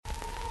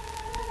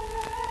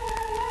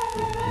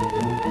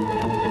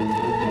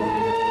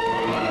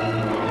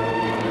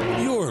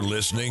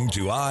listening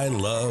to I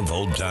Love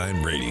Old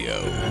Time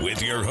Radio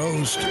with your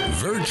host,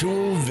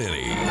 Virtual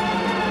Vinny.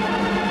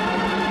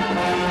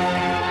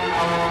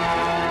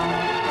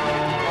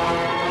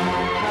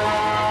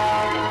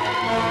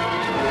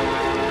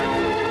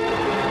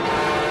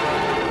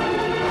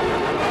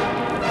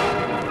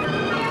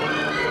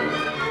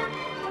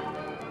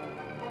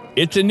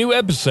 It's a new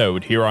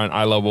episode here on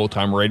I Love Old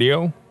Time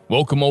Radio.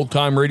 Welcome, Old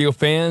Time Radio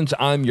fans.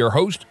 I'm your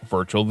host,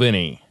 Virtual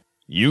Vinny.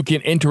 You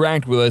can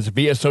interact with us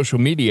via social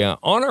media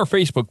on our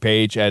Facebook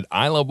page at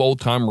I Love Old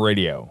Time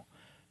Radio.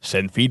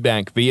 Send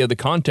feedback via the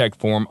contact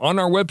form on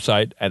our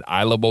website at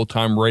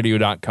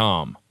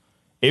iloveoldtimeradio.com.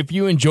 If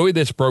you enjoy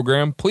this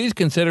program, please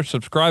consider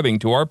subscribing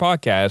to our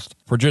podcast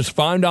for just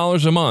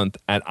 $5 a month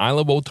at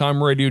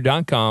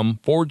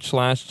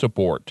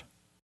iloveoldtimeradio.com/support.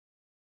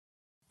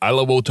 I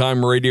Love Old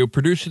Time Radio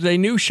produces a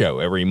new show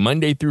every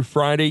Monday through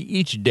Friday,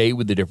 each day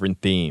with a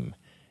different theme.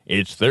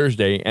 It's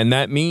Thursday, and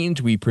that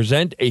means we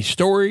present a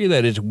story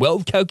that is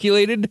well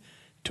calculated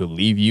to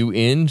leave you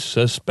in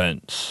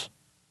suspense.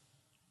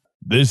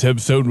 This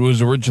episode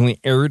was originally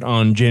aired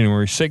on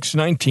January 6,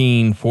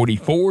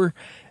 1944,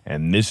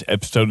 and this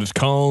episode is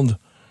called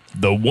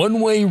The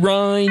One-Way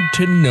Ride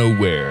to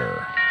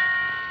Nowhere.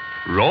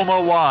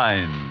 Roma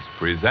Wines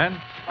present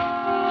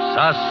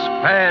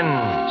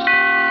Suspense.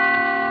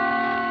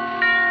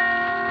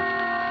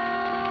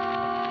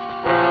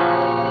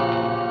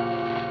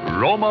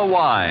 Roma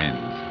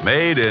Wines,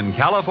 made in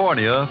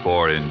California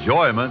for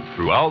enjoyment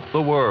throughout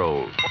the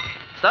world.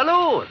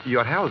 Salud.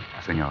 Your health,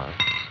 senor.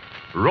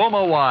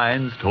 Roma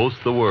Wines toast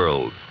the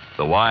world.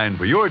 The wine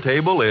for your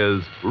table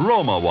is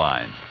Roma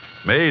Wine,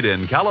 made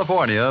in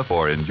California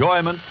for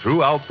enjoyment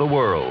throughout the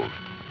world.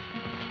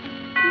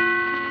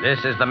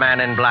 This is the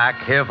man in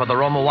black here for the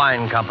Roma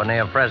Wine Company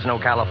of Fresno,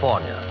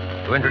 California,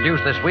 to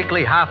introduce this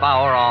weekly half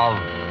hour of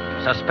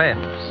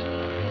Suspense.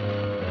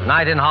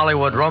 Tonight in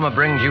Hollywood, Roma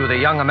brings you the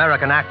young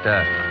American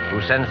actor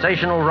whose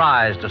sensational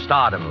rise to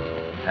stardom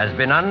has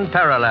been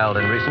unparalleled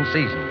in recent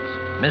seasons,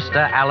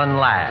 Mr. Alan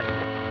Ladd.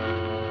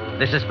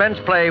 The suspense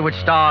play which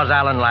stars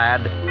Alan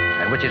Ladd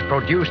and which is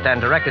produced and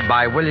directed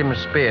by William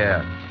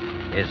Spear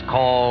is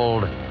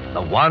called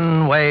The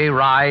One-Way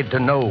Ride to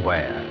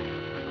Nowhere.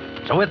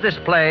 So with this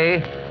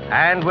play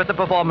and with the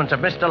performance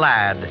of Mr.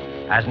 Ladd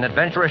as an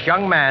adventurous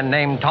young man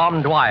named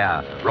Tom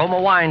Dwyer,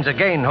 Roma Wines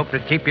again hope to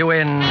keep you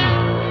in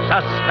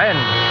suspense.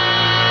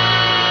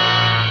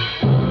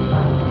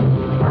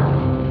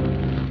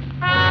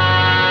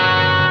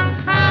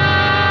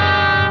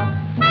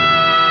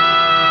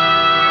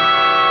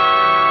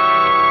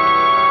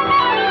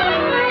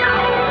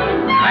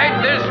 Right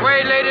this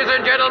way, ladies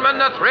and gentlemen,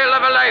 the thrill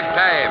of a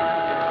lifetime.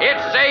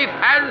 It's safe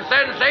and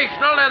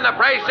sensational, and the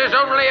price is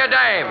only a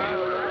dime.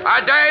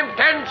 A dime,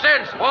 10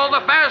 cents for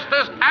the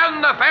fastest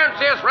and the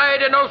fanciest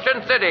ride in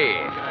Ocean City.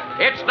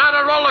 It's not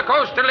a roller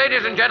coaster,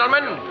 ladies and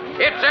gentlemen.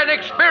 It's an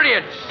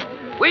experience.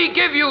 We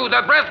give you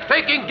the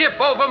breathtaking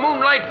dip over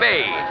Moonlight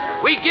Bay.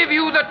 We give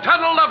you the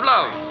Tunnel of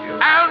Love.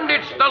 And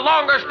it's the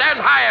longest and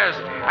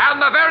highest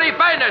and the very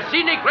finest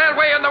scenic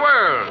railway in the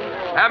world.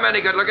 How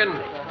many good looking?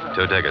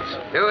 2 tickets.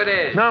 2 it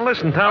is. Now,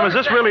 listen, Tom, is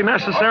this really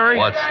necessary?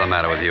 What's the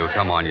matter with you?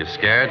 Come on, you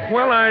scared?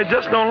 Well, I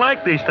just don't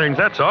like these things,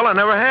 that's all. I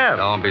never have.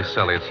 Don't be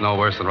silly. It's no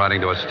worse than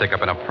riding to a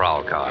stick-up in a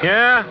prowl car.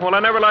 Yeah? Well,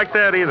 I never liked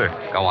that either.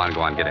 Go on,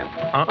 get in.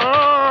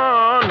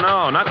 Oh,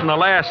 no, not in the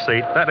last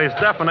seat. That is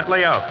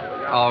definitely out.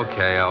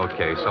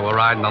 Okay. So we'll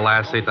ride in the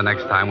last seat the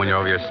next time when you're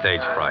over your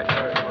stage fright.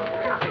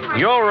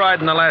 You'll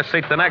ride in the last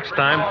seat the next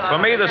time. For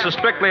me, this is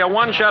strictly a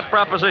one-shot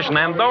proposition,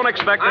 and don't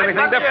expect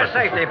anything different. Your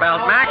safety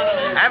belt, Mac.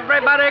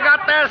 Everybody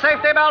got their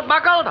safety belt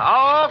buckled?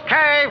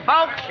 Okay,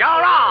 folks, you're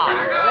on.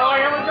 Oh,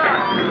 here we go.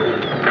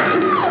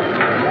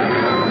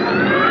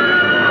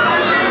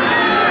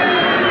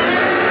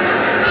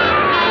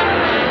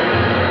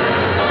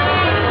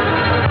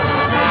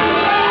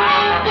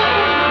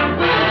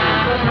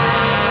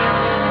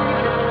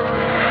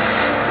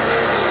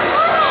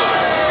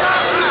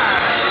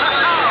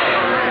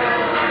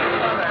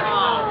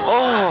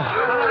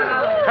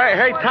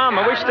 Hey, Tom,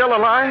 are we still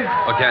alive?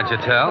 Well, can't you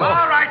tell?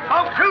 All right,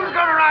 folks, who's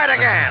going to ride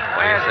again?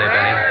 What do you say,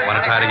 Benny? Want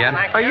to try it again?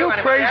 Are you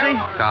crazy?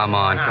 Come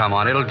on.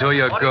 It'll do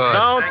you good.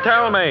 Don't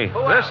tell me.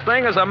 This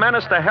thing is a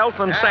menace to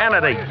health and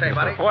sanity.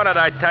 What did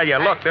I tell you?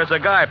 Look, there's a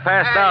guy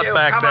passed out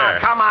back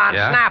there. Come on,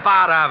 Yeah? snap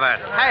out of it.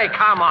 Hey,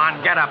 come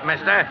on, get up,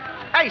 mister.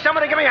 Hey,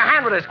 somebody give me a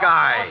hand with this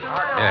guy.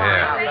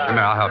 Here. Come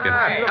here, I'll help you.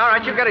 All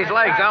right, you get his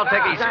legs. I'll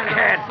take his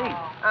head.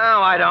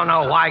 Oh, I don't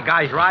know why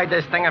guys ride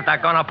this thing if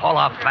they're going to pull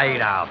a fade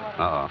out.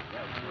 Uh-oh.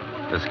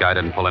 This guy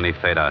didn't pull any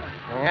fade out.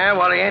 Yeah,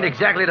 well, he ain't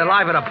exactly the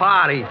life of the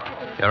party.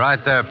 You're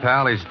right there,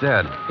 pal. He's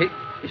dead.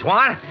 He's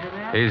what?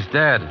 He's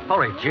dead.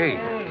 Holy gee.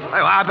 Hey,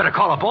 well, I better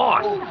call a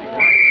boss. All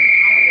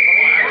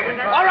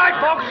right,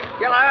 folks.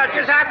 You'll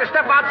just have to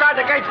step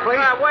outside the gates, please.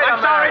 I'm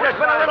sorry, there's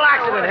been a little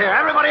accident here.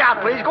 Everybody out,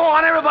 please. Go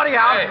on, everybody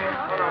out. Hey,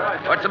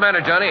 what's the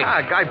matter, Johnny?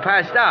 A guy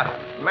passed out.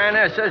 Man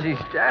there says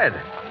he's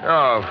dead.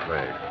 Oh,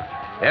 Frank.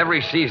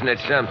 Every season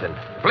it's something.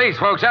 Please,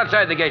 folks,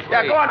 outside the gate, please.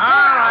 Yeah, go on. All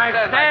right,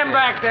 stand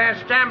back there.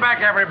 Stand back,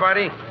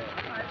 everybody.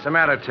 What's the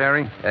matter,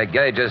 Terry? That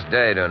guy just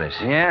died on us.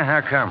 Yeah?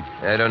 How come?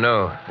 I don't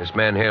know. This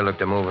man here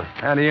looked him over.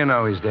 How do you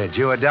know he's dead?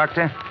 You a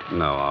doctor?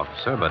 No,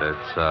 officer, but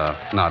it's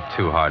not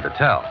too hard to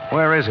tell.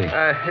 Where is he?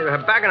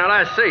 Back in the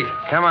last seat.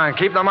 Come on,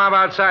 keep the mob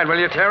outside, will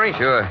you, Terry?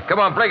 Sure. Come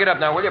on, break it up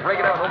now, will you? Break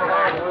it up.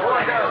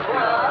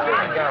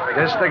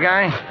 This the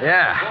guy?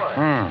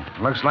 Yeah.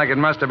 Looks like it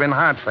must have been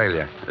heart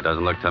failure. It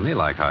doesn't look to me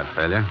like heart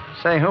failure.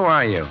 Say, who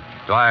are you?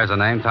 Dwyer's the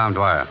name, Tom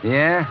Dwyer.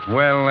 Yeah?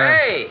 Well,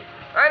 Hey,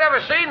 I never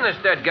seen this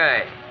dead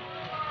guy.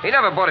 He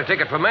never bought a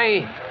ticket for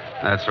me.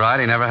 That's right,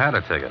 he never had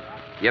a ticket.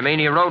 You mean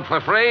he rode for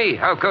free?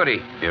 How could he?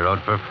 He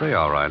rode for free,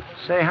 all right.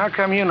 say, how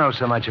come you know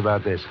so much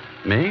about this?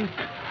 Me?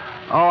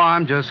 Oh,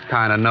 I'm just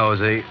kind of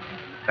nosy.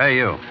 Hey,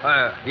 you.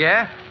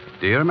 Yeah?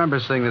 Do you remember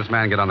seeing this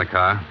man get on the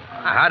car?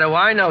 How do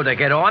I know? They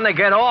get on, they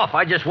get off.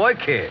 I just work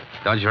here.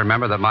 Don't you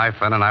remember that my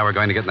friend and I were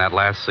going to get in that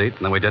last seat,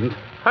 and then we didn't?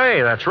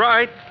 Hey, that's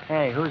right.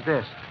 Hey, who's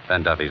this?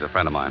 Ben Duffy's a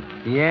friend of mine.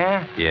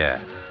 Yeah?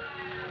 Yeah.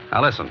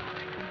 Now, listen.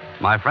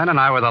 My friend and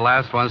I were the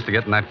last ones to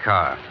get in that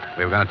car.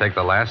 We were going to take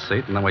the last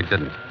seat, and then we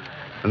didn't.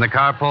 Then the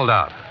car pulled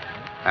out.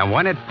 And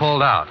when it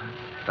pulled out,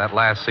 that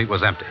last seat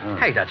was empty.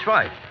 Hey, that's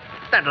right.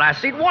 That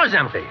last seat was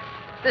empty.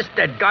 This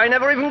dead guy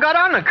never even got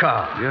on the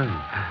car.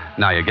 Yeah.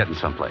 Now you're getting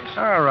someplace.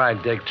 All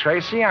right, Dick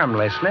Tracy, I'm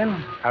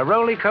listening. A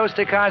roller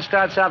coaster car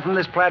starts out from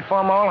this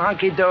platform all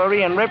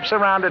hunky-dory and rips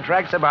around the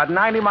tracks about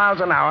 90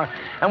 miles an hour.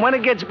 And when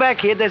it gets back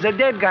here, there's a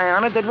dead guy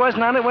on it that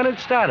wasn't on it when it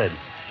started.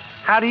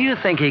 How do you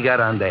think he got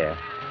on there?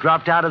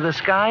 Dropped out of the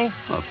sky?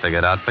 Well, figure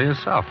it out for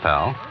yourself,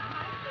 pal.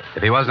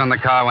 If he wasn't in the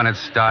car when it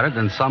started,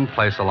 then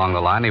someplace along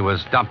the line he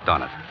was dumped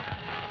on it.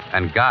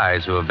 And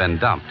guys who have been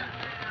dumped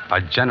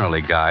are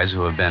generally guys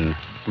who have been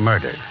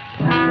murdered.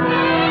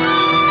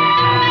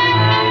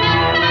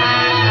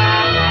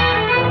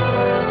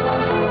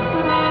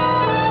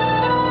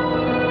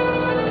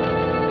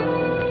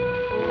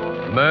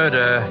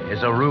 Murder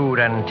is a rude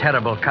and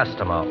terrible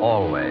customer,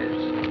 always.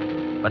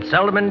 But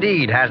seldom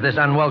indeed has this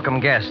unwelcome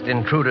guest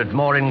intruded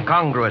more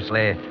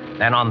incongruously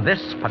than on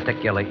this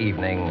particular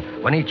evening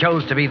when he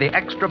chose to be the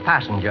extra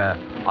passenger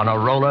on a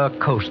roller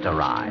coaster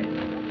ride.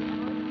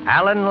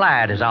 Alan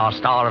Ladd is our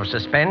star of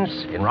suspense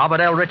in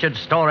Robert L. Richards'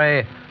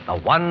 story, The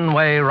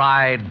One-Way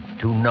Ride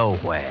to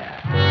Nowhere.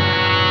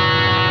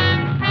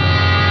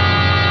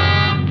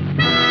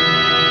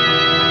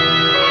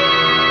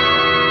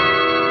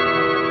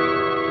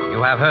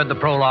 You have heard the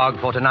prologue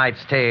for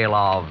tonight's tale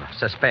of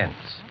Suspense.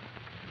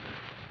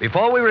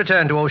 Before we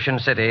return to Ocean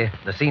City,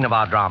 the scene of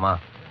our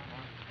drama,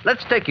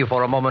 let's take you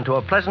for a moment to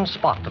a pleasant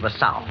spot to the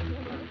south.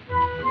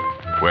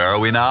 Where are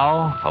we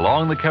now?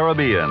 Along the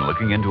Caribbean,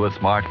 looking into a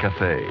smart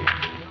cafe.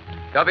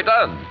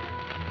 Capitan!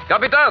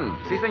 Capitan!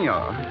 Si,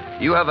 senor.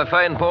 You have a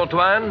fine port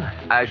wine?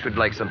 I should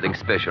like something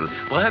special.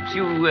 Perhaps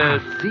you,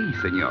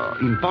 Si, senor.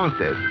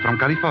 Imported from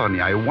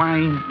California. A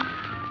wine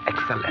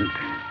excellent.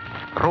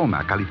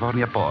 Roma,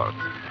 California port.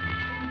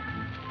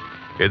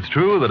 It's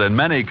true that in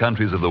many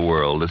countries of the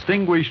world,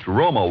 distinguished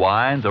Roma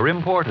wines are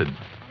imported.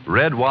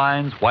 Red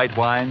wines, white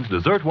wines,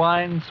 dessert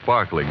wines,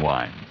 sparkling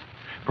wines.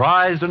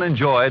 Prized and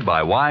enjoyed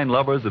by wine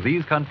lovers of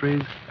these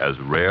countries as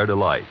rare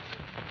delights.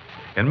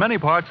 In many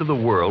parts of the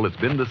world, it's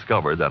been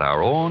discovered that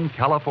our own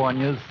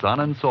California's sun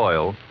and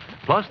soil,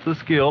 plus the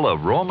skill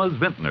of Roma's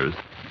vintners,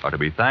 are to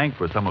be thanked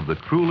for some of the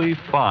truly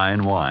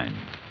fine wines.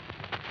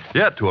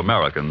 Yet to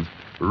Americans,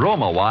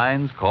 Roma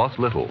wines cost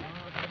little,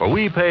 for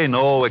we pay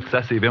no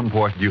excessive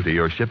import duty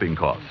or shipping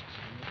costs.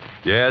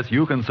 Yes,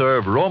 you can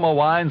serve Roma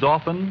wines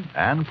often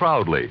and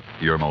proudly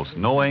to your most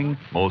knowing,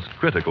 most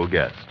critical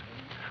guest.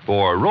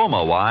 For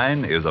Roma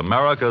wine is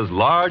America's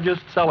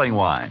largest selling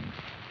wine.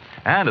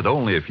 And at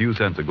only a few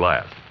cents a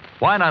glass,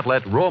 why not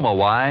let Roma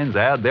wines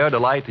add their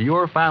delight to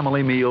your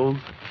family meals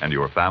and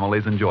your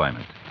family's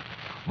enjoyment?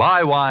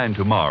 Buy wine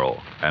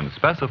tomorrow and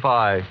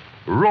specify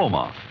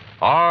Roma,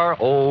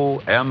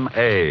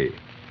 R-O-M-A,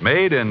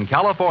 made in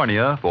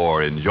California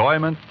for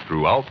enjoyment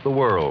throughout the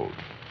world.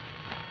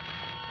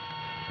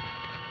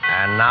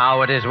 And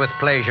now it is with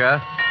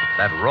pleasure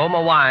that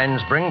Roma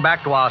Wines bring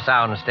back to our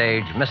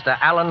soundstage Mr.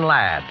 Alan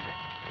Ladd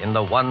in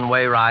The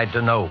One-Way Ride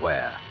to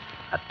Nowhere,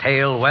 a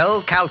tale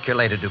well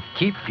calculated to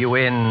keep you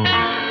in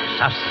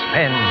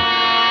suspense.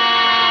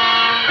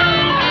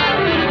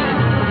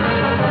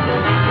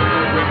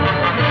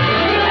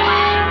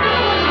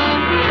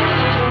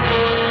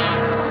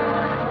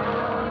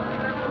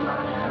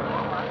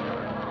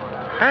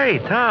 Hey,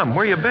 Tom,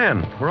 where you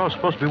been? We're all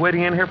supposed to be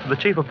waiting in here for the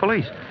chief of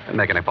police. Been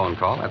making a phone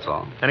call, that's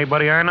all.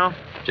 Anybody I know?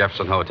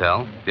 Jefferson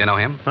Hotel. Do you know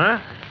him? Huh?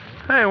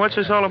 Hey, what's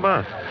this all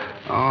about?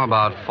 Oh,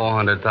 about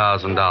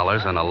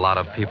 $400,000 and a lot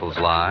of people's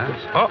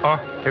lives.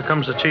 Uh-oh. Here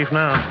comes the chief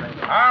now.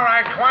 All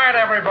right, quiet,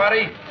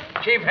 everybody.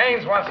 Chief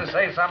Haynes wants to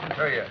say something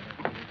to you.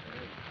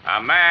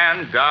 A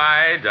man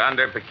died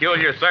under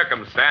peculiar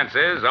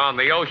circumstances on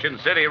the Ocean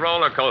City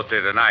roller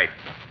coaster tonight.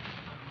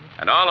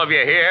 And all of you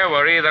here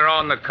were either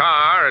on the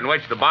car in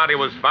which the body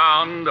was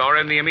found or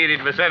in the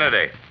immediate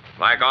vicinity,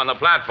 like on the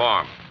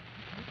platform.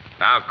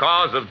 Now,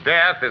 cause of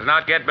death has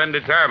not yet been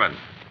determined.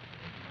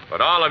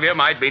 But all of you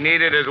might be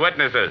needed as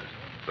witnesses,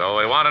 so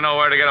we want to know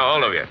where to get a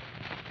hold of you.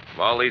 Have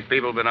all these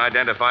people been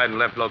identified and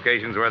left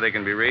locations where they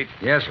can be reached?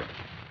 Yes, sir.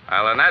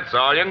 Well, then that's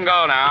all. You can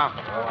go now.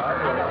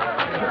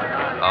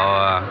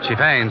 Chief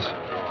Haynes,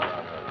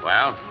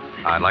 Well,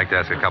 I'd like to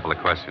ask a couple of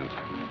questions.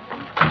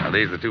 are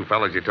these the two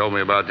fellows you told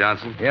me about,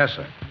 Johnson? Yes,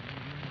 sir.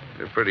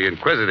 You're a pretty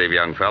inquisitive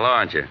young fellow,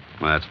 aren't you?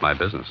 Well, that's my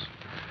business.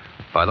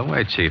 By the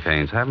way, Chief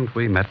Haynes, haven't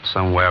we met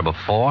somewhere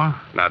before?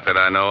 Not that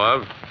I know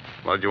of.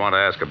 What did you want to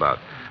ask about?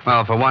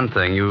 Well, for one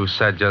thing, you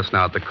said just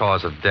now that the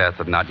cause of death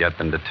had not yet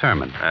been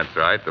determined. That's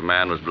right. The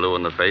man was blue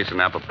in the face and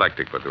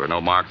apoplectic, but there were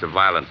no marks of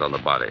violence on the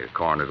body. The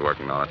coroner's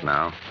working on it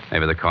now.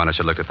 Maybe the coroner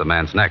should look at the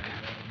man's neck.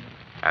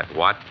 At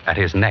what? At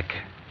his neck.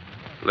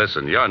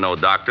 Listen, you're no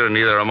doctor, and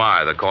neither am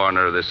I. The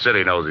coroner of this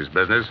city knows his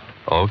business.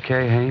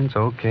 Okay, Haynes,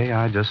 okay.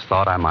 I just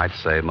thought I might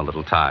save him a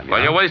little time.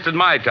 Well, you're wasting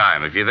my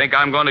time. If you think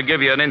I'm going to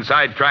give you an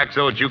inside track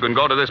so that you can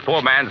go to this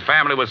poor man's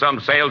family with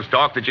some sales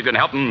talk that you can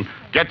help him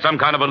get some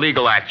kind of a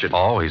legal action.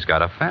 Oh, he's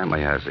got a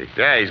family, has he?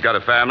 Yeah, he's got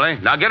a family.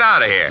 Now get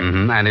out of here.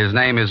 Mm-hmm. And his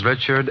name is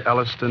Richard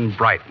Elliston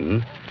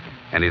Brighton,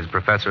 and he's a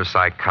professor of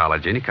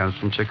psychology, and he comes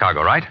from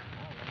Chicago, right?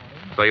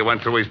 So you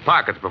went through his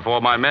pockets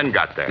before my men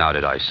got there. Now,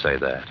 did I say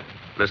that?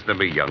 Listen to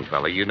me, young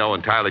fella. You know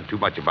entirely too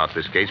much about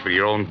this case for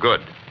your own good.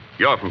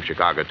 You're from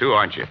Chicago, too,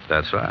 aren't you?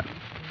 That's right.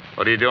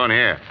 What are you doing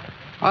here?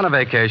 On a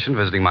vacation,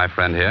 visiting my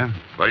friend here.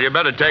 Well, you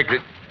better take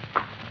it. Oh,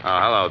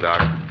 hello,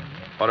 Doc.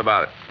 What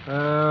about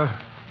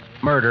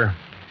it? Murder.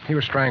 He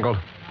was strangled.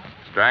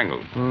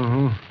 Strangled?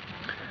 Mm-hmm.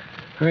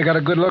 When we got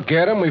a good look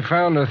at him, we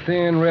found a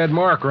thin red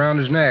mark around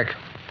his neck.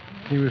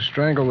 He was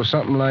strangled with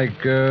something like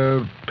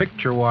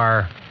picture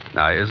wire.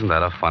 Now, isn't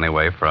that a funny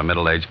way for a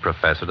middle-aged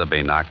professor to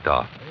be knocked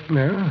off?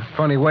 Yeah,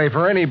 funny way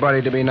for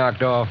anybody to be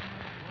knocked off.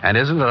 And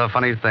isn't it a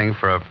funny thing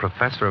for a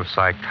professor of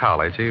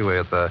psychology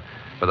with a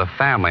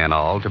family and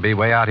all to be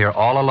way out here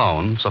all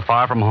alone, so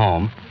far from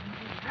home,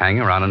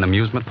 hanging around an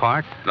amusement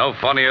park? No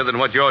funnier than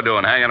what you're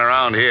doing, hanging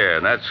around here.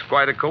 And that's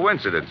quite a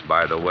coincidence,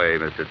 by the way,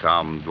 Mr.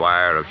 Tom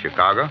Dwyer of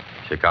Chicago.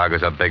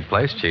 Chicago's a big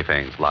place, Chief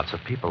Haynes. Lots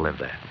of people live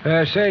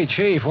there. Say,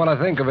 Chief, what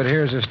I think of it,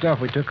 here's the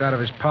stuff we took out of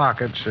his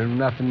pockets. And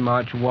nothing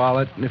much,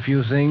 wallet and a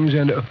few things,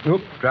 and...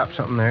 dropped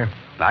something there.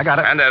 I got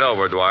it. Hand that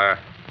over, Dwyer.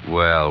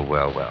 Well.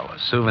 A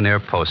souvenir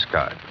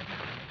postcard.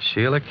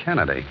 Sheila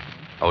Kennedy,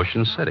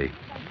 Ocean City.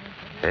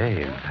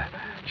 Hey,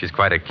 she's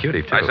quite a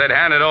cutie, too. I said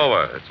hand it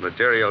over. It's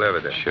material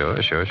evidence. Sure.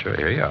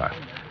 Here you are.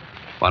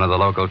 One of the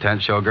local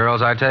tent show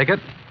girls, I take it?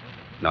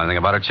 Know anything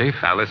about it, Chief?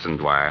 Now, listen,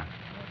 Dwyer.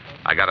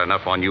 I got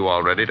enough on you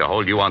already to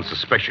hold you on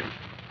suspicion.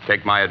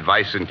 Take my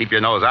advice and keep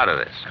your nose out of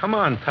this. Come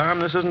on,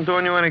 Tom. This isn't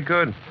doing you any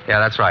good. Yeah,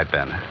 that's right,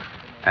 Ben.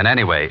 And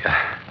anyway,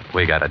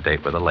 we got a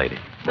date with a lady.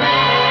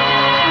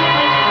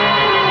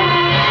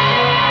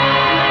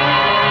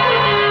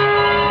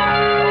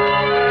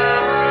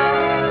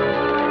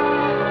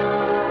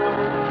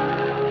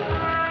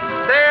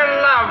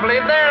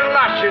 They're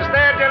luscious,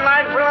 they're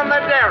delightful, and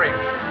they're daring.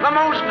 The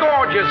most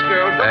gorgeous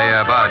girls. Hey,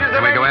 Bud,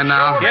 can we go in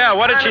now? Yeah,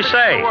 what did she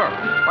say?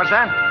 What's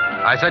that?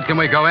 I said, can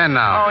we go in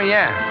now? Oh,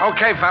 yeah.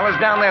 Okay, fellas,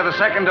 down there, the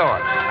second door.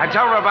 I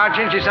told her about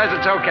you, and she says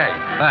it's okay.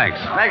 Thanks.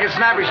 Make it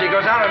snappy. She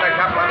goes out in a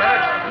couple of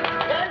minutes.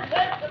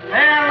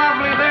 They're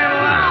lovely, they're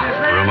luscious.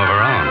 Room of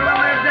her own.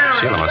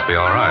 Sheila must be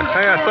all right.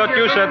 Hey, I thought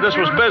you said this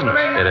was business.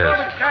 It is.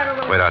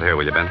 Wait out here,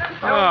 will you, Ben?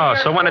 Oh,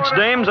 so when it's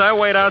dames, I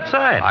wait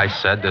outside. I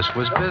said this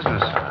was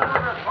business.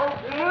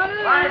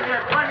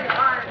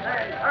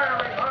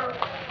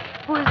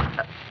 Who is...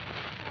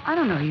 I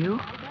don't know you.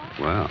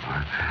 Well,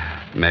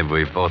 maybe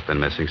we've both been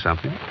missing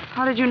something.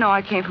 How did you know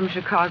I came from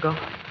Chicago?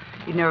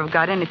 You'd never have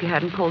got in if you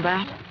hadn't pulled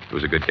that. It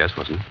was a good guess,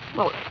 wasn't it?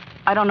 Well,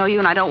 I don't know you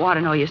and I don't want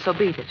to know you, so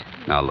beat it.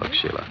 Now, look,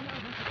 Sheila.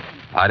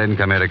 I didn't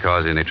come here to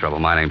cause you any trouble.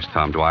 My name's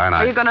Tom Dwyer, and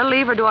Are you going to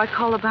leave or do I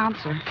call the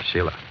bouncer?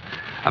 Sheila,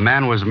 a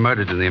man was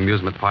murdered in the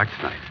amusement park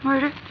tonight.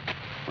 Murdered?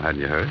 Well,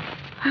 hadn't you heard?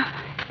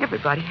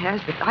 Everybody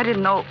has, but I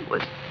didn't know it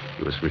was...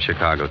 He was from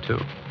Chicago, too.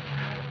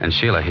 And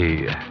Sheila,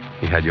 he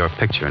had your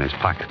picture in his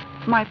pocket.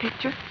 My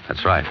picture?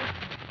 That's right.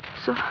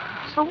 So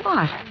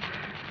what?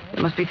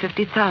 There must be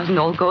 50,000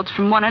 old goats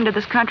from one end of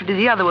this country to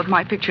the other with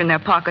my picture in their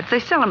pockets. They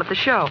sell them at the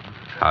show.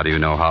 How do you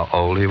know how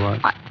old he was?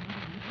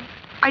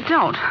 I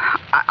don't.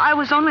 I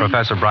was only...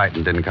 Professor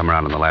Brighton didn't come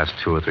around in the last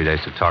 2 or 3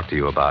 days to talk to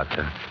you about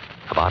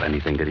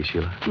anything, did he,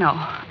 Sheila? No.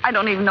 I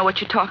don't even know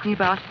what you're talking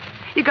about.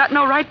 You got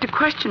no right to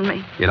question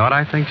me. You know what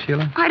I think,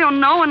 Sheila? I don't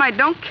know, and I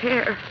don't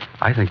care.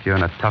 I think you're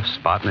in a tough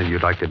spot, and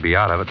you'd like to be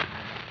out of it.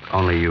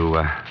 Only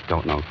you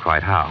don't know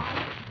quite how.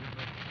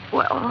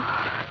 Well,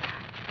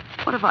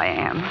 what if I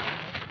am?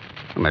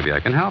 Well, maybe I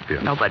can help you.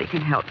 Nobody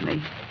can help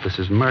me. This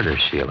is murder,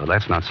 Sheila.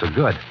 That's not so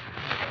good.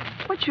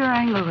 What's your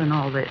angle in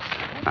all this?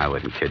 I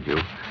wouldn't kid you.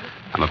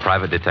 I'm a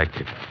private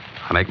detective.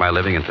 I make my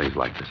living in things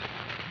like this.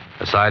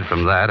 Aside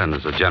from that, and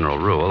as a general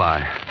rule,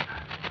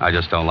 I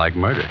just don't like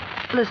murder.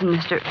 Listen,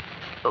 mister,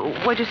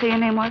 what'd you say your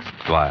name was?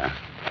 Dwyer.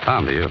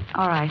 Tom to you.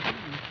 All right.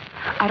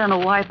 I don't know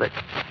why, but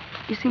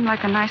you seem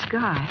like a nice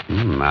guy.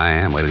 I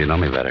am. Wait till you know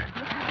me better.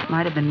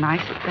 Might have been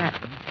nice at that,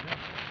 but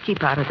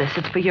keep out of this.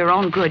 It's for your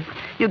own good.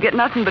 You'll get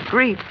nothing but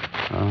grief.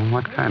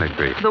 What kind of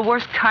grief? The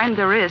worst kind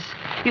there is.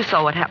 You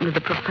saw what happened to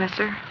the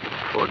professor.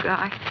 Poor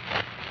guy.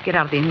 Get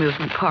out of the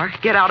amusement park.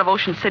 Get out of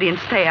Ocean City and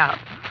stay out.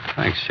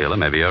 Thanks, Sheila.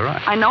 Maybe you're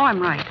right. I know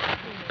I'm right.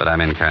 But I'm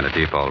in kind of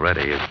deep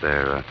already. Is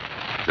there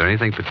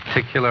anything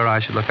particular I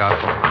should look out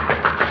for?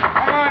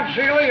 Come on,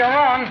 Sheila, you're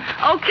on.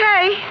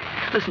 Okay.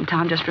 Listen,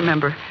 Tom, just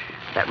remember,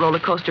 that roller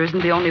coaster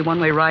isn't the only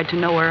one-way ride to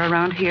nowhere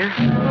around here.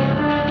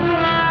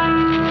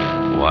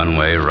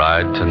 One-way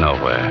ride to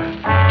nowhere.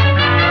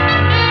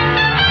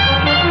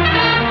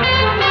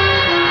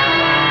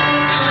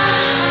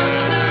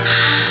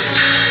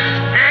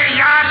 Hey,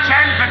 you're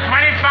 10 for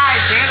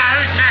 25, kid. Now,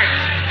 who's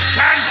next?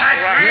 10 for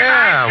 25.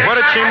 Yeah, what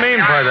did she mean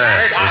by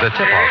that? It was a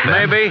tip-off,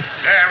 man. Maybe.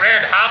 They're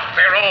red hot.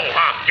 They're all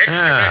hot. Get the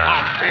red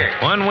hot.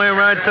 Yeah. One-way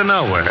ride to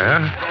nowhere,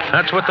 huh?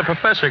 That's what the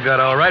professor got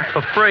all right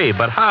for free,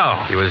 but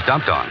how? He was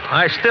dumped on.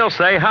 I still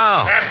say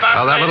how.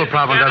 Well, that little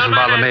problem doesn't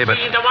bother me, but...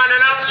 The one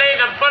and only,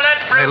 the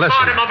bulletproof Hey, listen.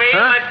 automobile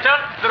Huh? that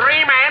took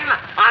 3 men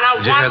on a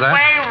Did you hear that?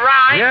 one-way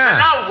ride Yeah. to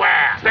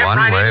nowhere. Step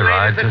One-way right in,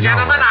 ride ladies to and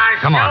gentlemen. nowhere. Our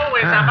Come on. show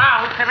is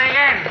about to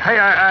begin. Hey,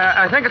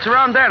 I think it's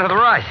around there to the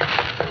right.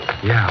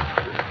 Yeah.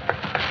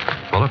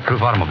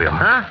 Bulletproof automobile.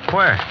 Huh?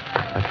 Where?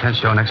 That tent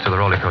show next to the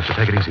roller coaster.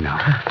 Take it easy now.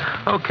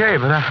 Okay,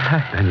 but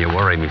Then you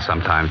worry me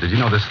sometimes. Did you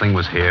know this thing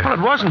was here? well,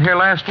 it wasn't here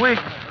last week.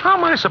 How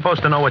am I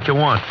supposed to know what you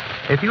want?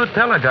 If you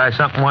tell a guy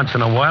something once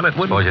in a while, it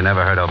wouldn't... Suppose you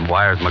never heard of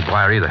Wires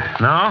McGuire either.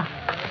 No?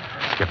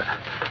 Skip it.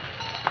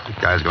 The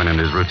guy's going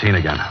into his routine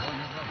again.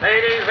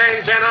 Ladies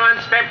and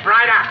gentlemen, step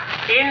right up.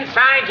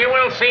 Inside you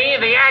will see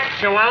the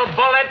actual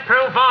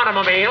bulletproof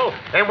automobile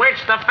in which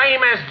the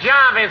famous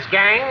Jarvis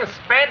gang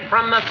sped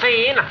from the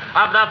scene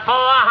of the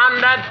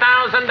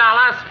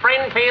 $400,000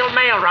 Springfield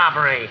mail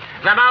robbery,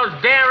 the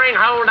most daring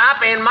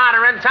holdup in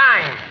modern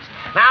times.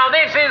 Now,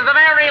 this is the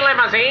very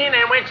limousine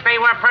in which they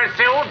were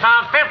pursued for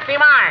 50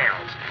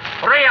 miles.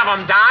 3 of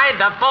them died.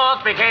 The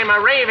 4th became a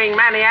raving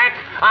maniac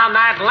on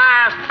that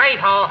last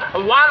fateful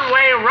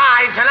one-way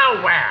ride to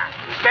nowhere.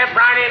 Step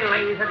right in,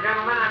 ladies and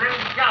gentlemen, and this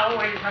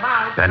show is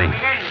about to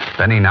begin.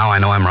 Benny, now I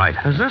know I'm right.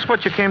 Is this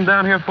what you came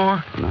down here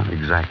for? Not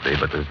exactly,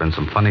 but there's been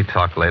some funny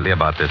talk lately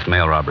about this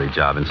mail robbery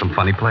job in some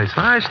funny places.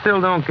 I still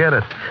don't get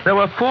it. There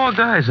were 4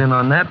 guys in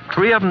on that.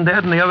 3 of them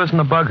dead and the others in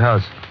the bug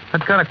house.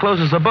 That kind of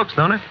closes the books,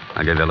 don't it?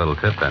 I'll give you a little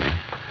tip, Benny.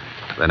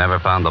 They never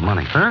found the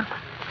money. Huh?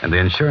 And the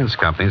insurance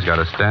company's got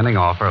a standing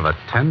offer of a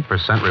 10%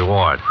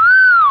 reward.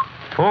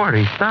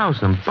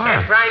 40,000 Step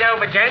bucks. right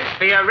over, gents.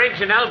 The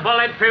original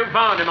bulletproof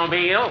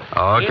automobile.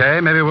 Okay,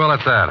 maybe we'll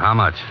at that. How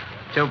much?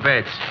 2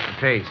 bits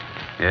apiece.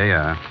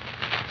 Yeah.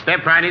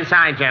 Step right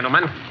inside,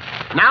 gentlemen.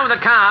 Now the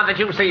car that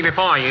you see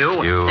before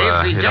you, You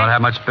is the don't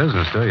have much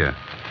business, do you?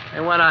 Hey,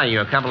 what are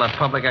you, a couple of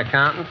public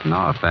accountants?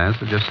 No offense.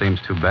 It just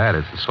seems too bad.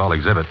 It's a swell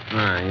exhibit.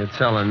 You're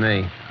telling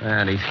me.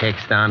 These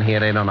hicks down here,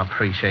 they don't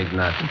appreciate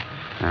nothing.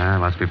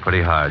 Must be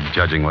pretty hard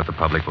judging what the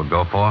public will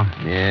go for.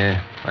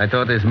 Yeah, I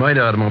thought this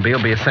murder automobile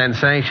would be a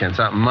sensation,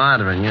 something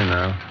modern, you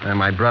know. And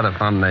my brother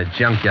found a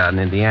junkyard in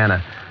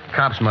Indiana.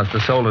 Cops must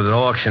have sold it at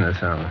auction or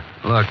something.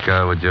 Look,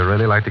 would you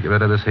really like to get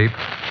rid of this heap?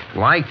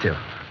 Like to?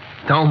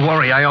 Don't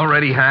worry, I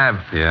already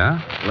have. Yeah?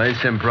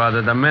 Listen,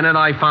 brother, the minute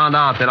I found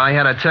out that I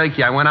had a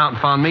turkey, I went out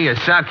and found me a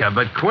sucker,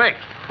 but quick.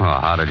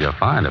 Well, how did you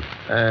find it?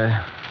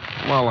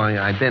 Well,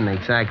 I didn't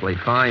exactly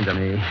find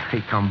him.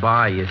 He come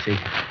by, you see.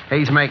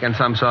 He's making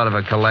some sort of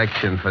a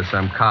collection for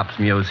some cops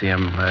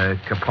museum.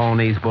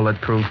 Capone's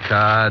bulletproof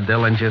car,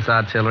 Dillinger's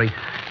artillery.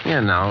 You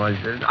know,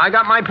 I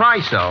got my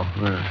price, though.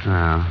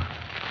 Oh.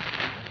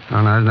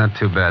 Oh, no, isn't that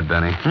too bad,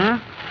 Benny?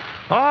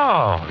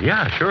 Oh,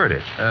 yeah, sure it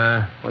is.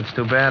 What's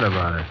too bad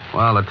about it?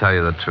 Well, to tell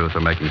you the truth,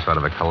 we're making sort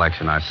of a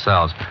collection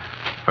ourselves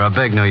for a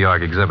big New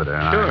York exhibitor.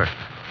 And Sure.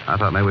 I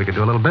thought maybe we could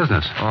do a little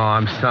business. Oh,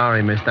 I'm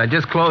sorry, mister. I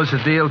just closed the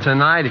deal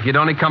tonight. If you'd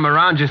only come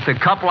around just a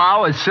couple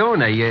hours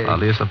sooner, you... Well,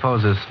 do you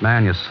suppose this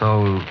man you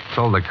sold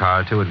the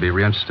car to would be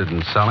reinterested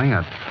in selling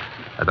at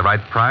the right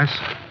price?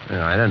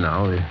 I don't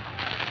know.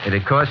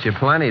 It'd cost you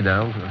plenty,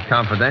 though.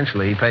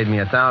 Confidentially, he paid me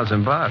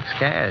 $1,000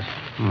 cash.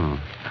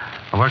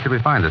 Well, where could we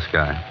find this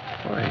guy?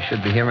 Well, he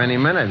should be here any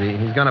minute.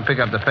 He's going to pick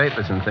up the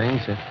papers and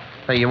things.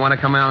 Hey, you want to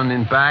come out and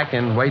in back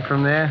and wait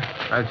from there?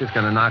 I was just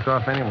going to knock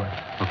off anyway.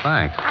 Well,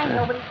 thanks. I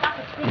know, but he's got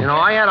the You know,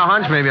 I had a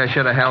hunch maybe I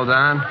should have held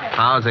on.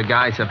 How's a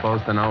guy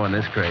supposed to know in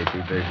this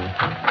crazy business?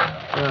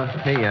 Well,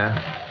 here you are.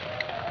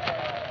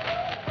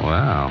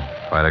 Wow,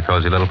 quite a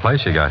cozy little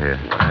place you got here.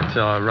 That's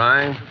all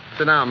right.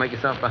 Sit down, make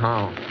yourself at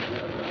home.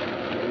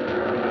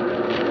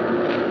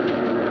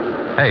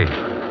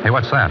 Hey,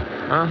 what's that?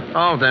 Huh?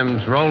 Oh,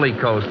 them's roller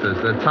coasters.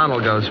 The tunnel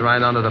goes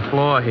right under the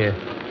floor here.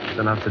 It's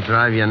enough to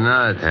drive you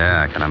nuts.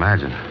 Yeah, I can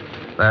imagine.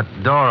 That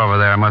door over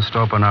there must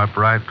open up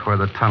right where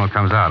the tunnel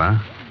comes out, huh?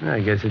 Yeah,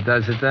 I guess it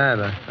does at that.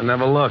 I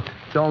never looked.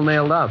 It's all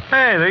nailed up.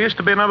 Hey, there used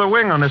to be another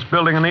wing on this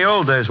building in the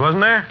old days,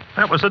 wasn't there?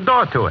 That was a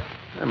door to it.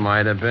 It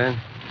might have been.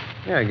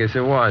 Yeah, I guess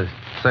it was.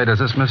 Say, does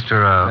this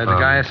Mr. The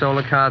guy I sold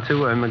the car to,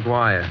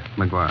 McGuire.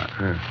 McGuire.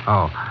 Yeah.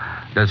 Oh,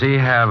 does he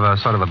have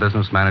sort of a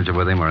business manager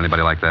with him or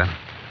anybody like that?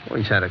 Well,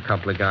 he's had a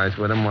couple of guys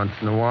with him once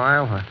in a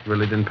while. I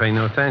really didn't pay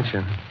no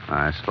attention.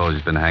 I suppose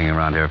he's been hanging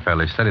around here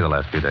fairly steady the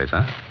last few days,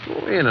 huh?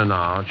 In and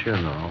out, you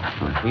know.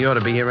 He ought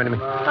to be here any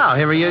minute. Oh,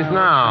 here he is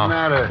now.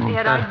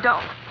 Yet I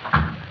don't.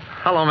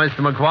 Hello, Mr.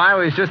 McGuire.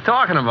 We was just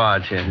talking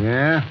about you.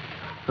 Yeah?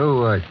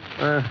 Who was?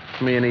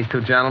 Me and these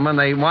two gentlemen.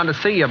 They wanted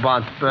to see you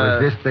about...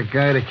 Was this the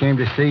guy that came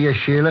to see you,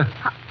 Sheila?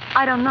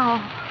 I don't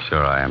know.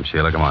 Sure I am,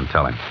 Sheila. Come on,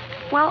 tell him.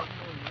 Well,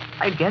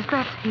 I guess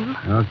that's him.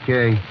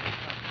 Okay.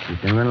 You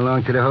can run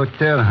along to the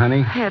hotel,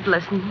 honey. Ed,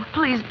 listen.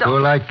 Please Do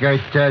don't. like I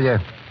tell you.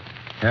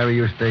 Harry,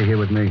 you stay here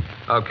with me.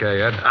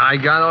 Okay, Ed. I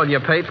got all your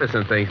papers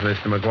and things,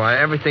 Mr. McGuire.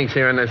 Everything's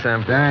here in this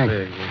envelope. Thanks.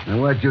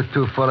 And what you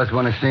two fellas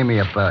want to see me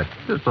about?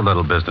 Just a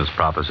little business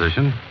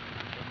proposition.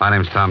 My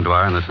name's Tom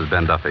Dwyer, and this is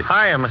Ben Duffy.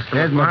 Hiya, Mr.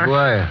 Ed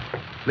McGuire.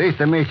 McGuire. Pleased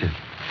to meet you.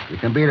 You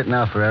can beat it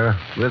now, Ferrera.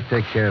 We'll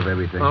take care of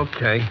everything.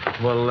 Okay.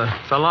 Well,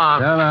 so long.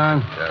 So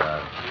long.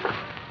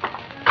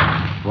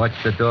 Watch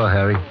the door,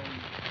 Harry.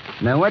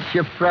 Now, what's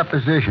your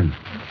proposition?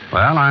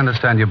 Well, I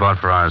understand you bought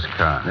Ferrara's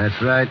car. That's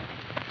right.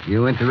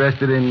 You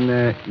interested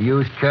in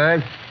used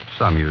cars?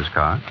 Some used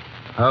car.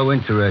 How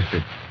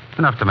interested?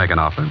 Enough to make an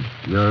offer.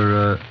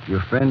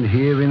 Your friend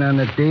here in on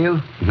the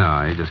deal?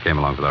 No, he just came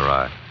along for the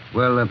ride.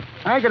 Well,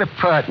 I got a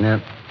partner.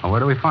 Well,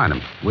 where do we find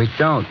him? We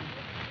don't.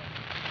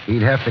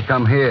 He'd have to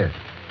come here.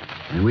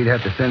 And we'd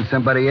have to send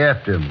somebody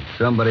after him.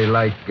 Somebody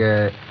like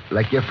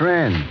your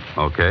friend.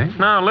 Okay.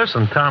 Now,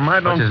 listen, Tom,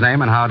 I don't... What's his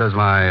name, and how does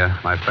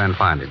my friend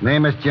find him?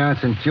 Name is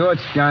Johnson. George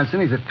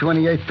Johnson. He's at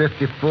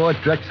 2854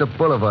 Drexel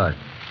Boulevard.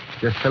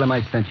 Just tell him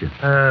I sent you.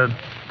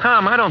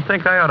 Tom, I don't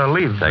think I ought to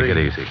leave. Take it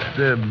easy,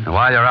 then. And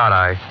while you're out,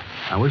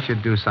 I wish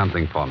you'd do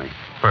something for me.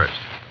 First.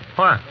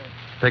 What?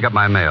 Pick up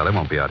my mail. It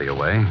won't be out of your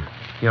way.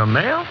 Your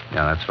mail?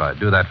 Yeah, that's right.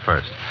 Do that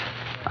first.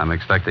 I'm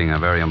expecting a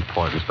very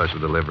important special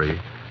delivery,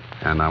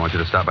 and I want you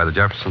to stop by the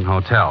Jefferson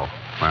Hotel,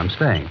 where I'm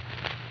staying.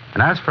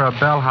 And ask for a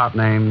bellhop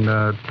named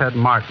Ted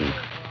Martin.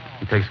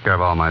 He takes care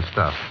of all my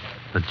stuff.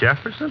 The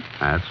Jefferson?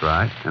 That's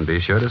right. And be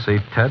sure to see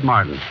Ted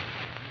Martin.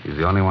 He's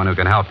the only one who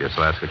can help you,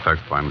 so ask the clerk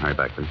for him and hurry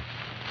back, please.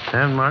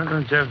 Ted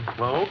Martin, Jefferson.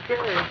 Well,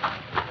 okay.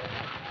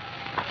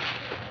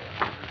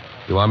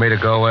 You want me to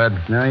go, Ed?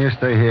 No, you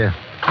stay here.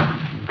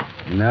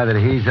 And now that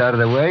he's out of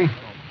the way,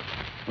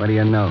 what do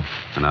you know?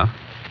 Enough?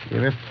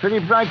 You're a pretty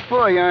bright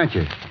boy, aren't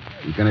you?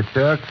 You gonna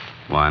talk?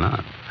 Why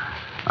not?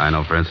 I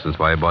know, for instance,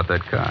 why he bought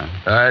that car.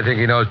 I think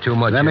he knows too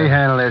much. Let me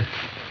handle this.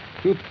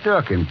 Keep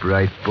talking,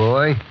 bright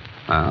boy.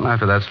 Well,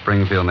 after that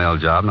Springfield nail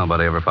job,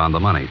 nobody ever found the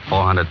money.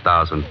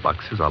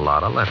 $400,000 is a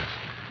lot of lettuce.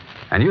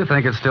 And you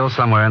think it's still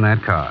somewhere in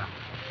that car.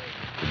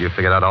 Did you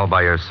figure it out all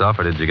by yourself,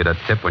 or did you get a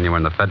tip when you were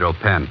in the federal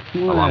pen,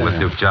 along with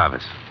Duke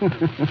Jarvis?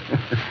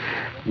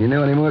 You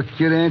know any more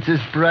cute answers,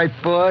 bright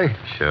boy?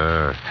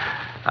 Sure.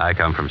 I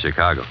come from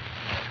Chicago.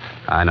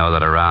 I know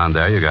that around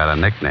there you got a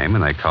nickname,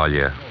 and they call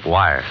you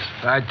Wires.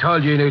 I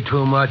told you knew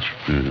too much.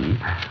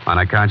 Mm-hmm. On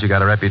account you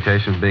got a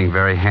reputation for being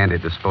very handy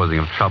at disposing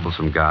of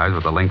troublesome guys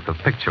with a length of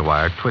picture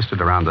wire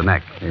twisted around the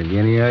neck. Have you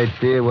any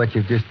idea what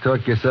you've just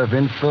talked yourself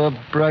in for,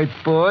 bright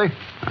boy?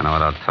 I know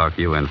what I'll talk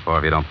you in for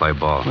if you don't play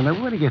ball. Well,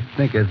 now, what do you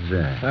think of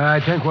that?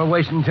 I think we're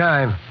wasting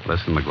time.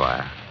 Listen,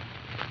 McGuire.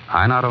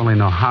 I not only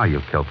know how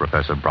you killed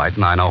Professor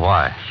Brighton, I know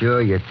why.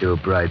 Sure you do,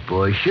 bright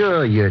boy.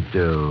 Sure you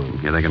do.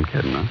 You think I'm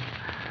kidding, huh?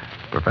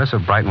 Professor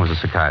Brighton was a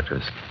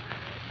psychiatrist.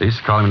 They used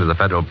to call him into the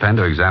federal pen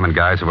to examine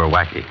guys who were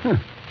wacky.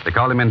 They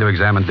called him in to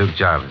examine Duke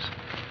Jarvis.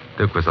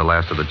 Duke was the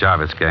last of the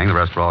Jarvis gang. The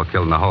rest were all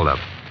killed in the holdup.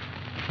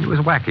 He was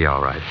wacky,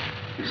 all right.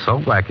 So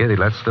wacky that he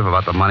let slip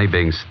about the money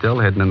being still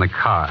hidden in the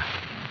car.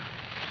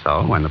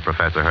 So when the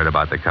professor heard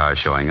about the car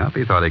showing up,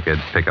 he thought he could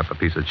pick up a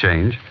piece of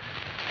change.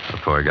 The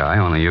poor guy,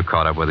 only you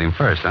caught up with him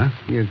first, huh?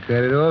 You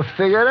got it all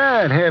figured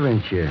out,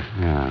 haven't you?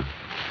 Yeah,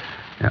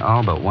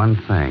 all but one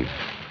thing.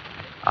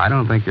 I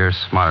don't think you're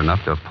smart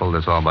enough to have pulled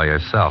this all by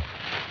yourself.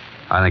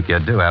 I think you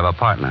do have a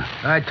partner.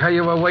 I tell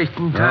you, we're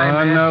wasting time.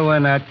 Oh, no, we're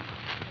not.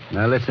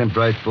 Now, listen,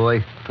 bright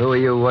boy. Who are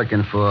you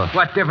working for?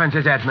 What difference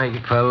does that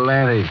make?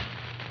 Plenty.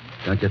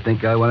 Don't you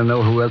think I want to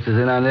know who else is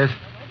in on this?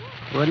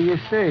 What do you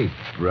say,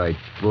 bright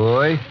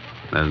boy?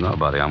 There's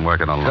nobody. I'm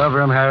working alone.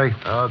 Cover him, Harry.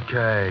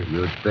 Okay.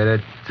 You'd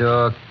better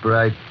talk,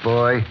 bright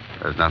boy.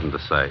 There's nothing to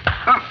say.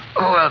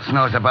 Who else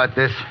knows about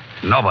this?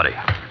 Nobody.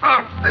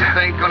 This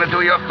ain't gonna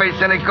do your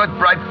face any good,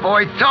 bright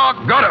boy. Talk.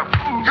 Go to.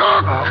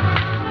 Talk.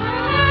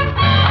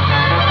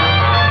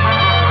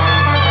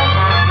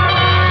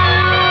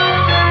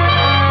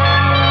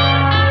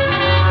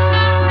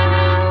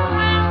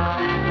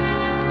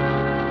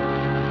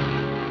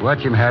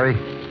 Watch him, Harry.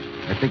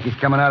 I think he's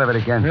coming out of it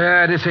again.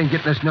 Yeah, this ain't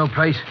getting us no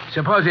place.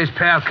 Suppose his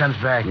pal comes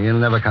back. He'll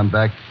never come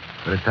back.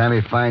 By the time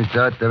he finds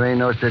out there ain't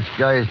no such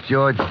guy as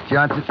George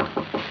Johnson.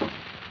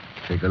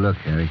 Take a look,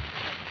 Harry.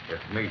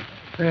 Yes, me.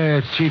 Hey,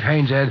 it's Chief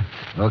Haynes, Ed.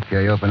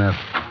 Okay, open up.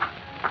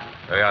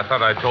 Hey, I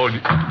thought I told you.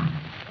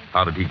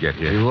 How did he get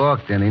here? He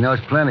walked in. He knows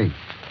plenty.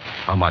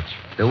 How much?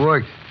 The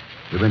works.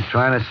 We've been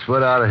trying to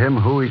sweat out of him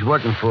who he's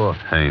working for.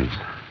 Haynes.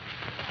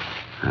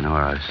 I know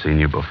where I've seen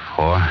you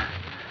before.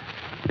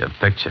 Your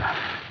picture.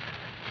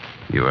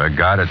 You were a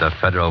guard at the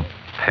federal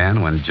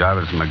pen when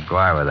Jarvis and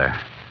McGuire were there.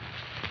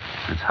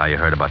 That's how you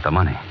heard about the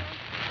money.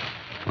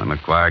 When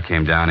McGuire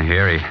came down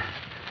here, he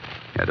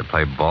had to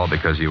play ball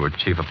because you were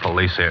chief of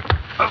police here.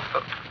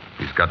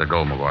 He's got to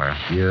go, McGuire.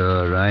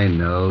 Sure, I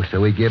know. So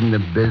we give him the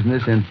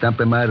business and dump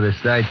him out of the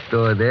side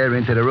store there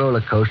into the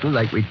roller coaster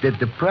like we did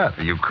the prop.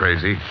 Are you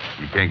crazy?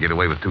 You can't get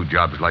away with 2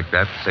 jobs like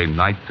that the same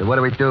night. So what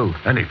do we do?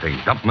 Anything.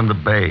 Dump him in the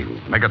bay.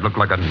 Make it look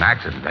like an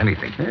accident.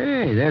 Anything.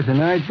 Hey, there's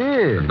an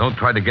idea. And don't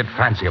try to get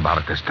fancy about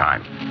it this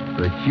time.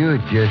 But you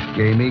just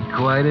gave me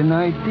quite an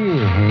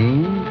idea,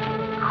 Haynes.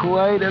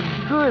 Quite a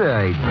good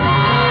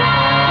idea.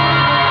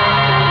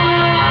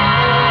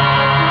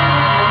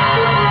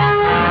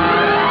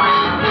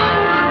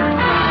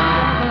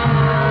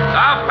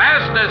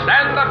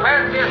 And the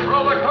fanciest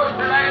roller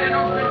coaster ride in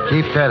Oakland.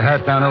 Keep that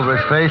hat down over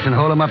his face and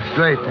hold him up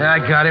straight. Yeah, I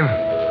got him.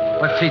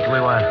 What seat do we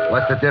want?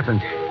 What's the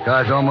difference?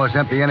 Car's almost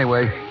empty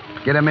anyway.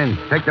 Get him in.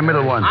 Take the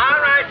middle one. All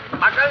right.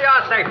 Buckle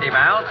your safety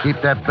belts.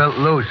 Keep that belt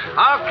loose.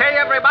 Okay,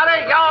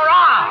 everybody, you're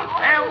off.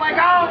 Here we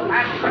go.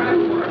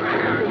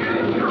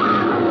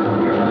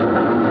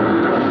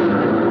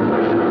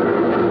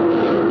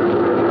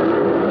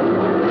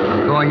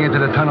 Going into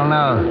the tunnel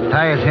now.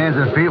 Tie his hands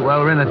and feet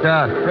while we're in the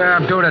dark. Yeah,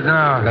 I'm doing it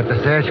now. Got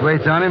the sash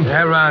weights on him?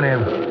 Yeah, around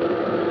him.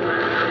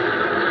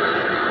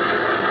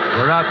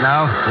 We're out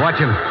now. Watch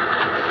him.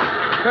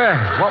 Hey,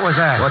 what was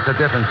that? What's the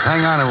difference?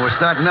 Hang on, and we're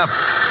starting up.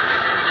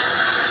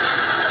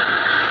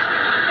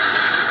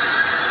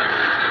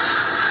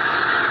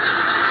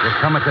 We're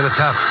coming to the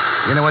top.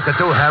 You know what to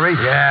do, Harry?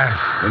 Yeah.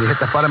 When you hit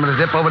the bottom of the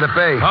dip over the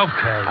bay.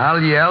 Okay.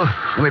 I'll yell,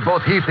 and we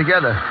both heave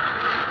together.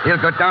 He'll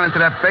go down into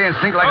that bay and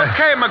sink like a...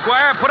 Okay,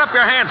 McGuire, put up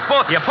your hands,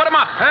 both of you. Put them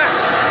up.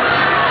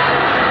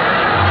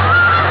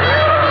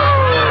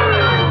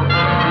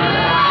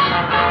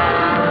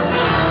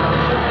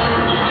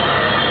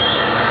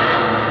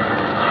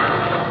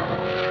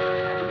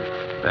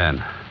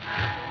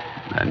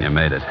 Ben, you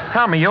made it.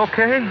 Tommy, you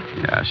okay?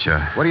 Yeah, sure.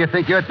 What do you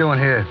think you're doing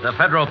here? The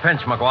federal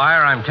pinch,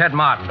 McGuire. I'm Ted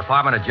Martin,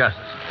 Department of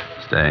Justice.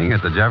 Staying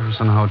at the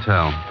Jefferson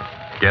Hotel.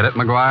 Get it,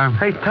 McGuire?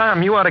 Hey,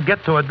 Tom, you ought to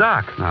get to a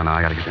dock. No,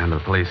 I gotta get down to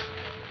the police.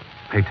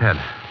 Hey, Ted.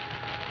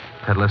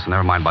 Ted, listen,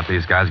 never mind about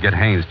these guys. Get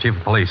Haynes, chief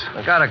of police.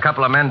 I got a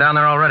couple of men down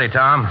there already,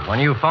 Tom.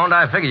 When you phoned,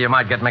 I figured you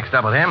might get mixed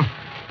up with him.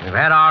 We've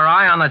had our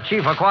eye on the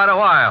chief for quite a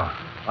while.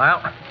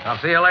 Well, I'll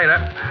see you later.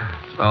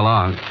 So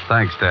long.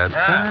 Thanks, Ted.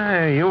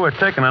 Hey, you were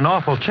taking an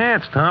awful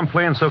chance, Tom,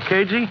 playing so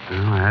cagey.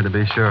 Well, I had to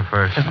be sure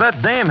first. If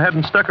that dame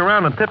hadn't stuck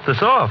around and tipped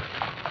us off,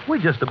 we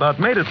just about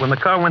made it when the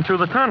car went through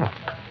the tunnel.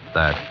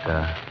 That,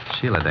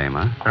 Sheila dame,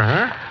 huh?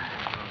 Uh-huh.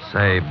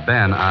 Say,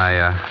 Ben,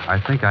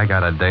 I think I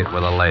got a date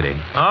with a lady.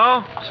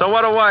 Oh? So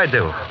what do I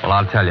do? Well,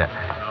 I'll tell you.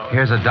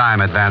 Here's a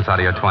dime advance out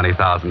of your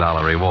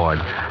 $20,000 reward.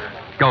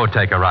 Go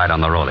take a ride on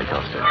the roller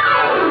coaster.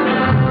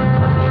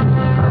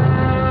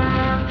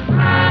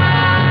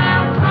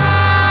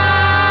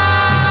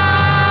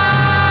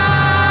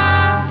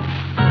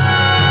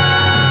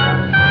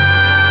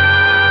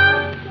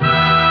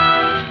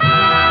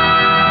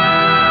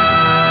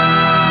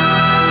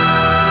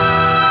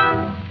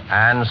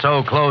 And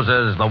so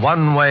closes The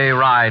One-Way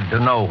Ride to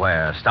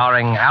Nowhere,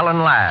 starring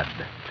Alan Ladd.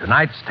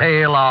 Tonight's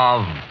tale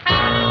of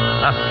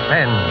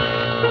Suspense.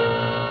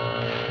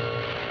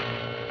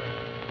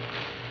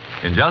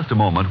 In just a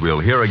moment, we'll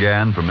hear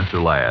again from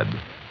Mr. Ladd.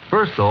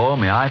 First, though,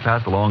 may I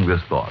pass along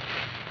this thought.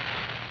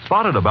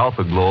 Spotted about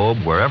the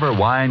globe, wherever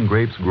wine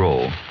grapes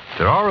grow,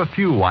 there are a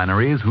few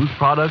wineries whose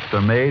products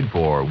are made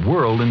for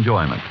world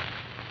enjoyment.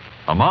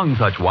 Among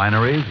such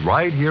wineries,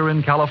 right here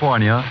in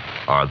California,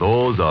 are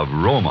those of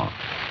Roma.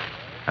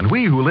 And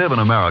we who live in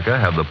America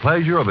have the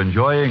pleasure of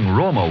enjoying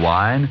Roma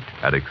wine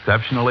at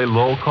exceptionally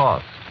low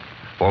cost.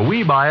 For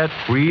we buy it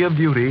free of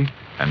duty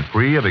and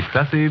free of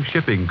excessive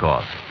shipping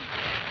costs.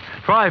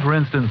 Try, for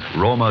instance,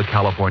 Roma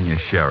California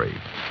Sherry.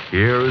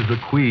 Here is the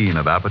queen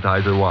of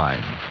appetizer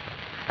wines.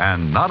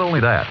 And not only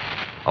that,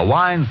 a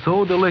wine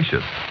so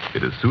delicious,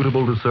 it is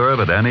suitable to serve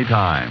at any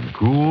time,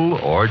 cool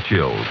or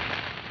chilled.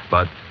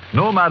 But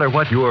no matter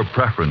what your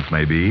preference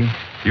may be,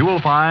 you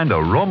will find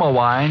a Roma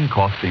wine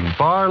costing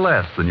far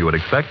less than you would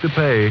expect to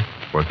pay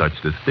for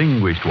such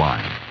distinguished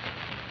wine.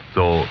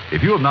 So,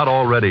 if you have not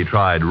already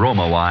tried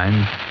Roma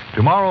wines,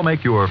 tomorrow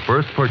make your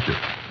first purchase.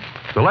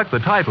 Select the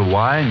type of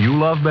wine you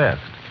love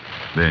best.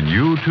 Then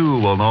you, too,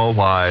 will know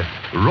why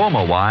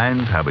Roma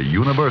wines have a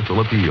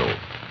universal appeal.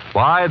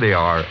 Why they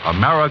are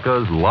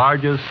America's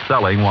largest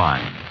selling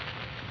wines.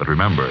 But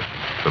remember,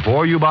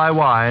 before you buy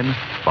wine,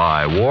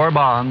 buy war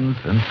bonds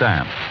and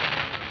stamps.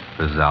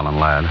 This is Alan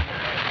Ladd.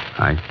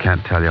 I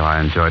can't tell you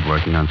I enjoyed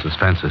working on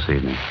Suspense this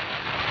evening.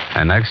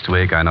 And next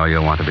week, I know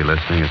you'll want to be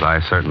listening, as I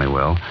certainly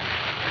will,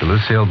 to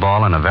Lucille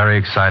Ball and a very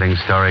exciting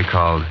story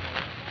called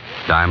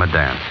Dime a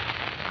Dance.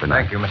 Good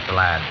night. Thank you, Mr.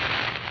 Ladd.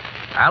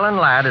 Alan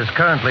Ladd is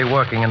currently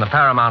working in the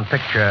Paramount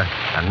picture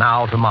And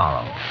Now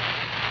Tomorrow.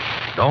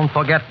 Don't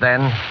forget,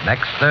 then,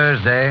 next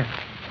Thursday,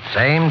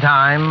 same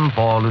time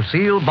for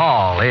Lucille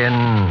Ball in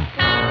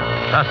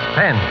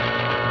Suspense.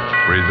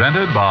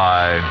 Presented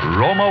by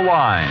Roma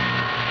Wines.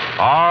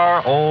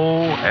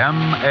 R-O-M-A.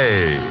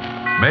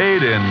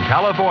 Made in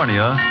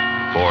California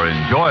for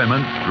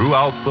enjoyment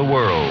throughout the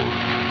world.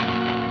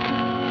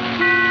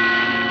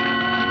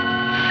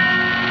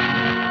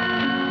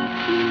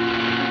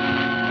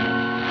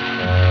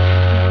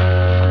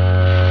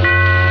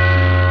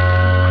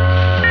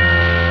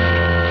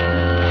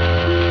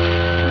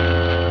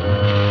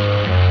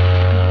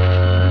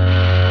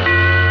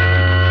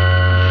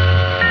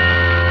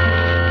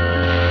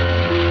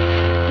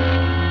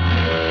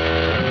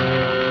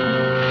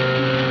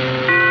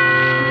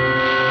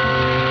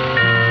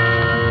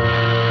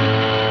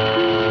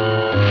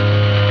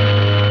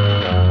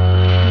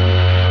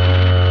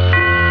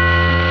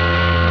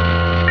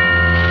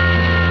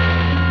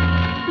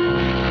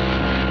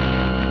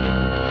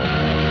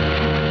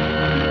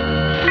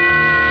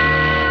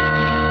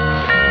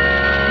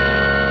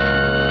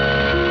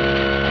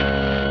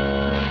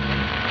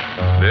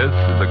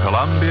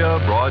 Columbia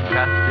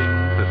Broadcasting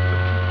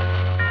System.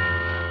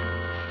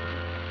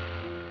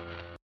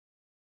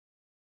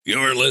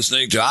 You're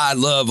listening to I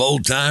Love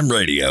Old Time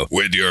Radio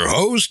with your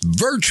host,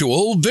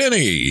 Virtual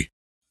Vinny.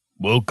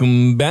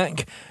 Welcome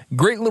back.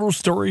 Great little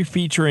story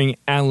featuring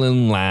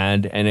Alan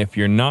Ladd. And if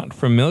you're not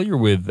familiar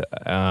with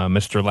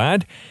Mr.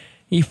 Ladd,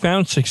 he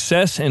found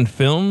success in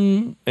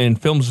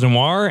films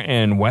noir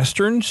and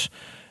westerns.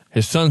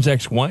 His son's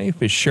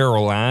ex-wife is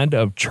Cheryl Ladd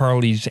of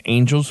Charlie's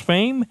Angels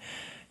fame.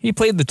 He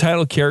played the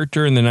title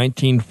character in the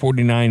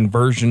 1949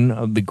 version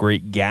of The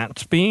Great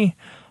Gatsby,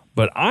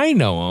 but I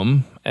know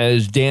him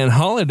as Dan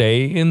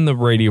Holliday in the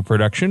radio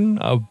production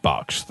of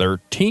Box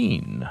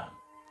 13.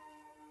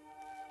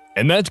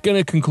 And that's going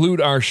to conclude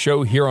our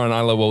show here on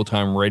I Love Old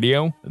Time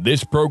Radio.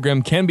 This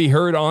program can be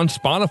heard on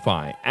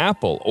Spotify,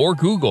 Apple, or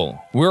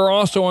Google. We're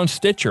also on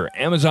Stitcher,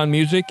 Amazon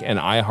Music, and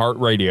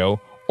iHeartRadio,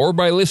 or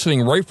by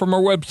listening right from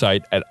our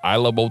website at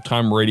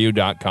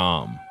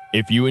iloveoldtimeradio.com.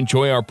 If you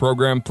enjoy our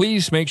program,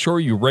 please make sure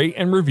you rate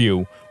and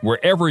review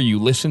wherever you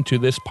listen to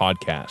this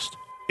podcast.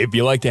 If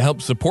you'd like to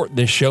help support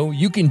this show,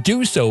 you can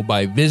do so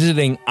by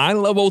visiting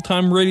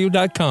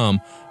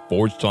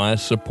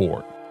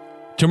iloveoldtimeradio.com/support.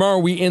 Tomorrow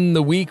we end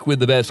the week with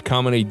the best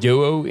comedy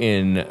duo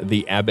in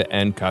the Abbott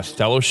and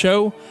Costello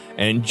Show,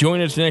 and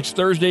join us next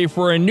Thursday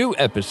for a new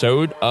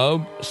episode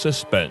of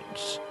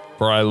Suspense.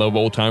 For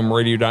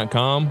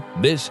iloveoldtimeradio.com,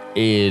 this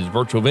is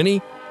Virtual Vinny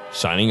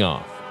signing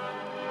off.